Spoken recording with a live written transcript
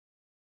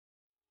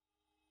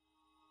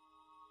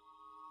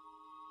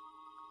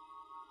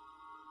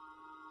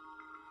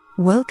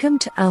Welcome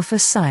to Alpha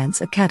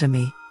Science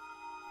Academy,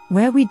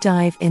 where we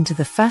dive into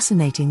the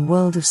fascinating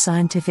world of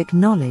scientific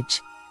knowledge.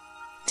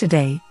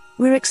 Today,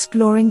 we're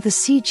exploring the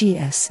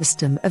CGS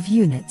system of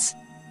units,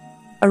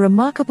 a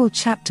remarkable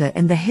chapter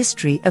in the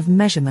history of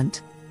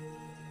measurement.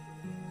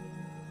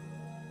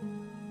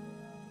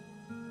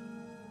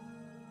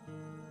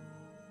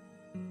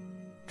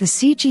 The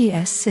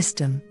CGS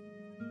system,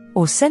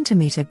 or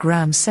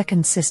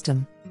centimeter-gram-second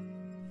system,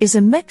 is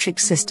a metric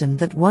system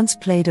that once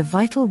played a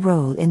vital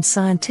role in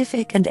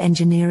scientific and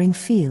engineering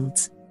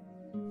fields.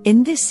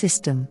 In this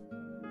system,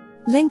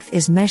 length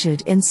is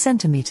measured in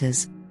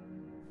centimeters,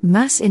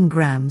 mass in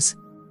grams,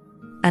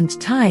 and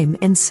time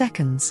in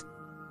seconds.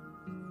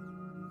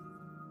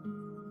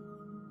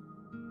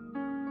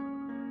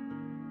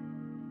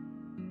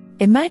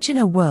 Imagine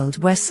a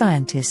world where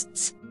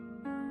scientists,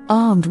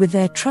 armed with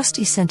their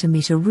trusty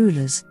centimeter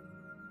rulers,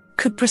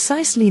 could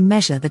precisely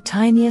measure the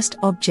tiniest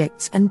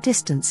objects and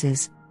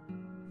distances.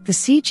 The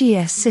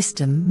CGS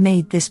system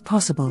made this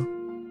possible,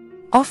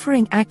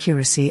 offering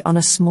accuracy on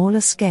a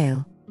smaller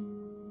scale.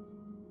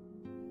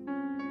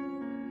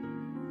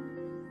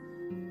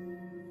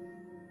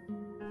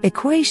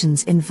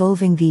 Equations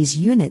involving these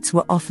units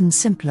were often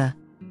simpler,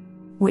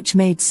 which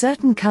made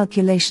certain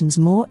calculations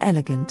more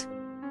elegant.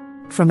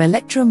 From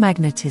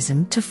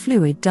electromagnetism to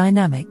fluid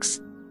dynamics,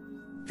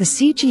 the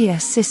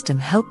CGS system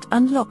helped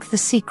unlock the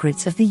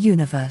secrets of the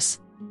universe.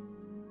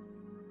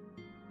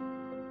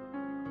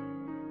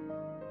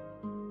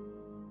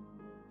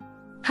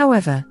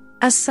 However,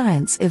 as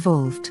science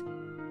evolved,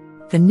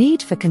 the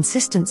need for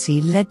consistency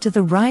led to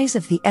the rise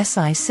of the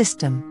SI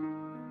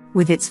system,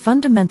 with its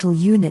fundamental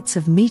units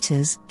of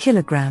meters,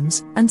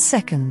 kilograms, and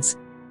seconds.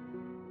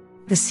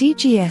 The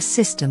CGS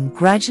system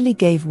gradually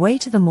gave way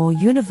to the more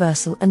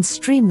universal and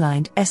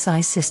streamlined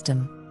SI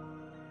system.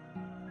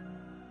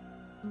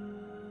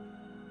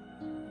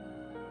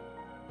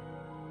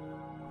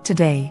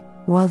 Today,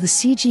 while the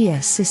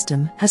CGS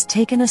system has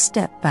taken a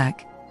step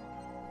back,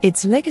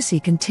 its legacy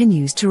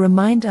continues to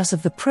remind us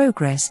of the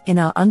progress in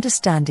our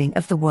understanding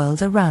of the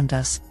world around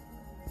us.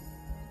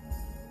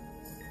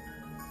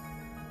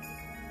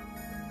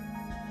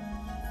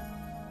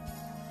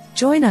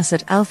 Join us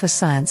at Alpha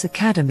Science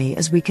Academy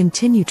as we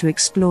continue to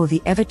explore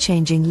the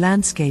ever-changing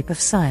landscape of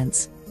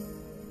science.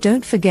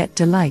 Don't forget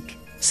to like,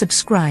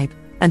 subscribe,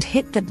 and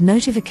hit that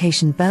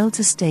notification bell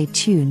to stay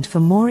tuned for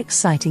more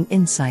exciting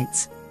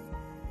insights.